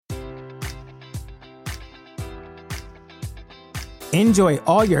Enjoy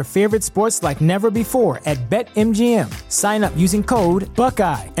all your favorite sports like never before at BetMGM. Sign up using code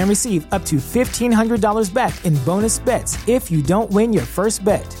Buckeye and receive up to $1,500 back in bonus bets if you don't win your first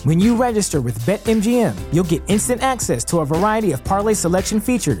bet. When you register with BetMGM, you'll get instant access to a variety of parlay selection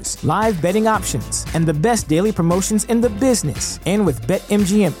features, live betting options, and the best daily promotions in the business. And with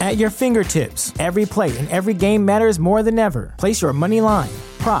BetMGM at your fingertips, every play and every game matters more than ever. Place your money line,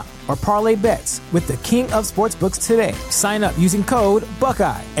 prop, or parlay bets with the king of sportsbooks today. Sign up using code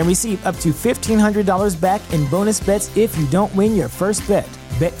Buckeye and receive up to $1,500 back in bonus bets if you don't win your first bet.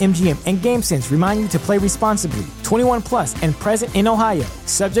 BetMGM and GameSense remind you to play responsibly. 21 plus and present in Ohio,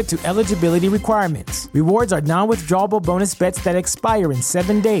 subject to eligibility requirements. Rewards are non-withdrawable bonus bets that expire in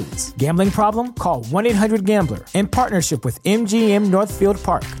 7 days. Gambling problem? Call 1-800-GAMBLER. In partnership with MGM Northfield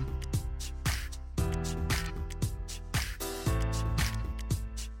Park.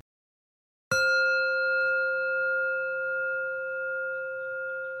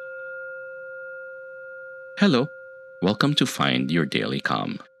 Hello, welcome to Find Your Daily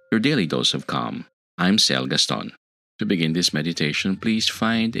Calm, your daily dose of calm. I'm Sel Gaston. To begin this meditation, please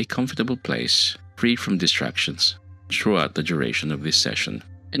find a comfortable place, free from distractions, throughout the duration of this session,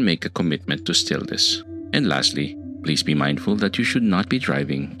 and make a commitment to stillness. And lastly, please be mindful that you should not be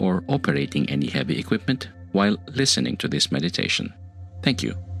driving or operating any heavy equipment while listening to this meditation. Thank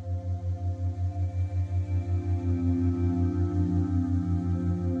you.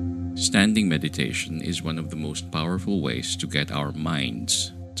 Standing meditation is one of the most powerful ways to get our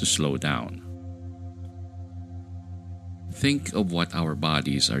minds to slow down. Think of what our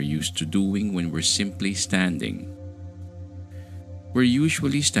bodies are used to doing when we're simply standing. We're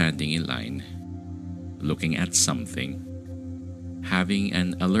usually standing in line, looking at something, having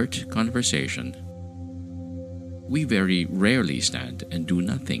an alert conversation. We very rarely stand and do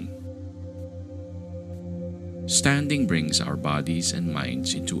nothing. Standing brings our bodies and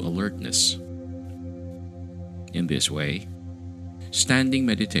minds into alertness. In this way, standing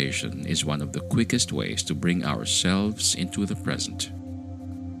meditation is one of the quickest ways to bring ourselves into the present.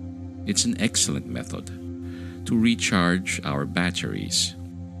 It's an excellent method to recharge our batteries.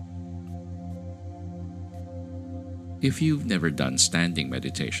 If you've never done standing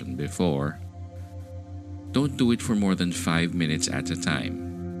meditation before, don't do it for more than 5 minutes at a time.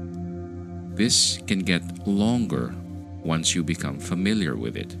 This can get longer once you become familiar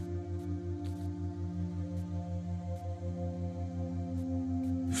with it.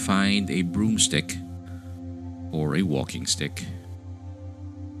 Find a broomstick or a walking stick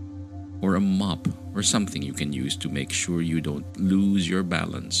or a mop or something you can use to make sure you don't lose your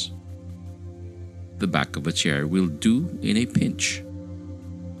balance. The back of a chair will do in a pinch.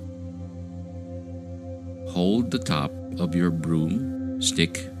 Hold the top of your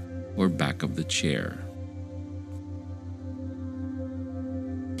broomstick or back of the chair.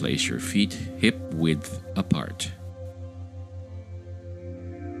 Place your feet hip width apart.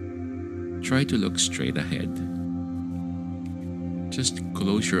 Try to look straight ahead. Just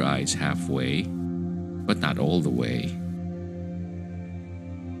close your eyes halfway, but not all the way.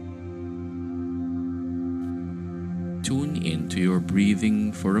 Tune into your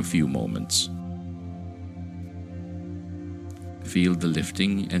breathing for a few moments. Feel the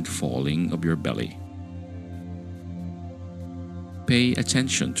lifting and falling of your belly. Pay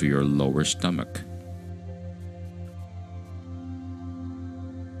attention to your lower stomach.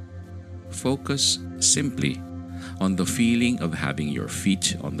 Focus simply on the feeling of having your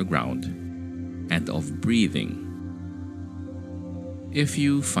feet on the ground and of breathing. If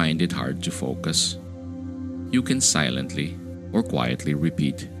you find it hard to focus, you can silently or quietly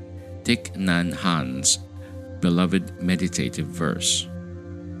repeat Thich Nhat Hanh's beloved meditative verse.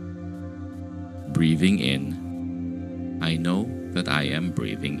 Breathing in, I know that I am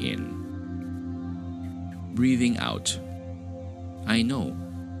breathing in. Breathing out, I know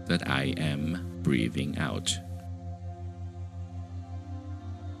that I am breathing out.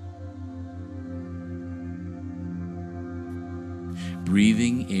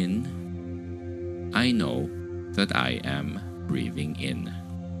 Breathing in, I know that I am breathing in.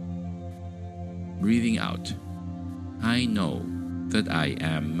 Breathing out, I know that I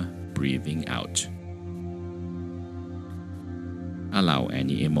am breathing out. Allow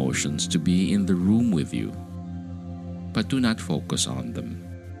any emotions to be in the room with you, but do not focus on them.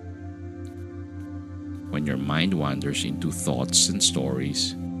 When your mind wanders into thoughts and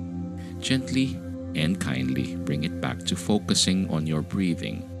stories, gently and kindly bring it back to focusing on your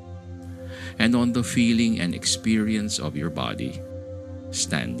breathing and on the feeling and experience of your body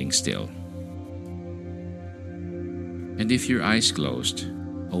standing still. And if your eyes closed,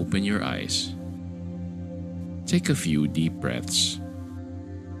 open your eyes. Take a few deep breaths.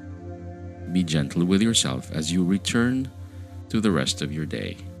 Be gentle with yourself as you return to the rest of your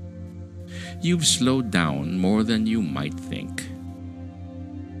day. You've slowed down more than you might think.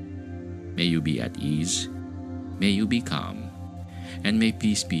 May you be at ease, may you be calm, and may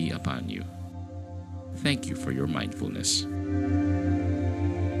peace be upon you. Thank you for your mindfulness.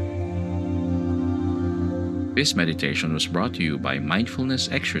 This meditation was brought to you by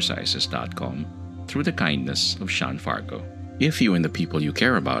mindfulnessexercises.com through the kindness of Sean Fargo. If you and the people you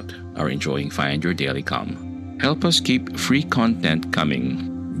care about are enjoying Find Your Daily Calm, help us keep free content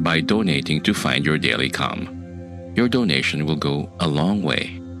coming by donating to Find Your Daily Calm. Your donation will go a long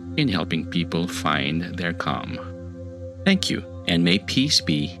way in helping people find their calm. Thank you, and may peace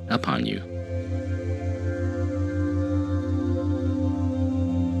be upon you.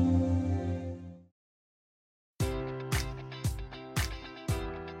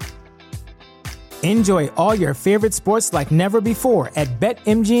 Enjoy all your favorite sports like never before at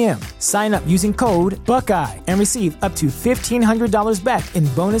BetMGM. Sign up using code Buckeye and receive up to $1,500 back in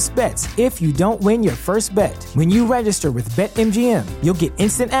bonus bets if you don't win your first bet. When you register with BetMGM, you'll get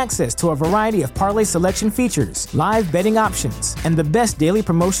instant access to a variety of parlay selection features, live betting options, and the best daily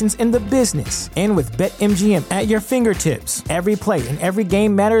promotions in the business. And with BetMGM at your fingertips, every play and every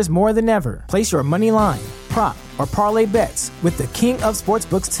game matters more than ever. Place your money line, prop, or parlay bets with the king of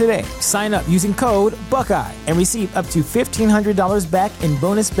sportsbooks today. Sign up using code Buckeye and receive up to $1,500 back in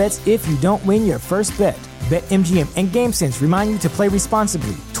bonus bets if you don't win your first bet. BetMGM and GameSense remind you to play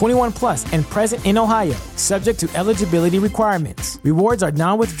responsibly. 21 plus and present in Ohio, subject to eligibility requirements. Rewards are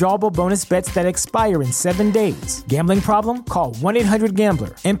non-withdrawable bonus bets that expire in 7 days. Gambling problem? Call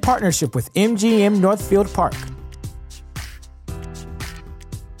 1-800-GAMBLER. In partnership with MGM Northfield Park.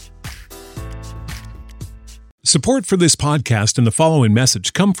 Support for this podcast and the following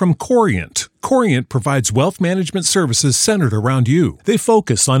message come from Corient. Corient provides wealth management services centered around you. They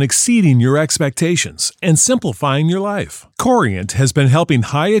focus on exceeding your expectations and simplifying your life. Corient has been helping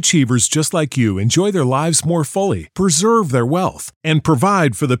high achievers just like you enjoy their lives more fully, preserve their wealth, and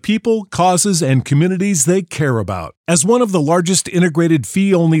provide for the people, causes, and communities they care about. As one of the largest integrated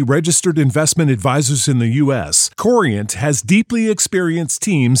fee-only registered investment advisors in the U.S., Corient has deeply experienced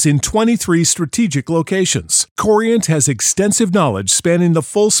teams in 23 strategic locations. Corient has extensive knowledge spanning the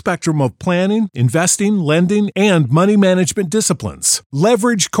full spectrum of planning, investing, lending, and money management disciplines.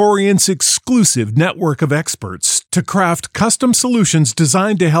 Leverage Corient's exclusive network of experts to craft custom solutions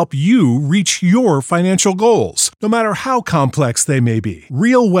designed to help you reach your financial goals, no matter how complex they may be.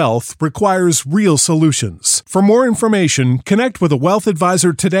 Real wealth requires real solutions. For more information, connect with a wealth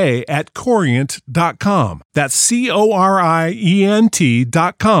advisor today at Corient.com. That's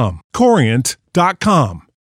Corient.com. Corient.com.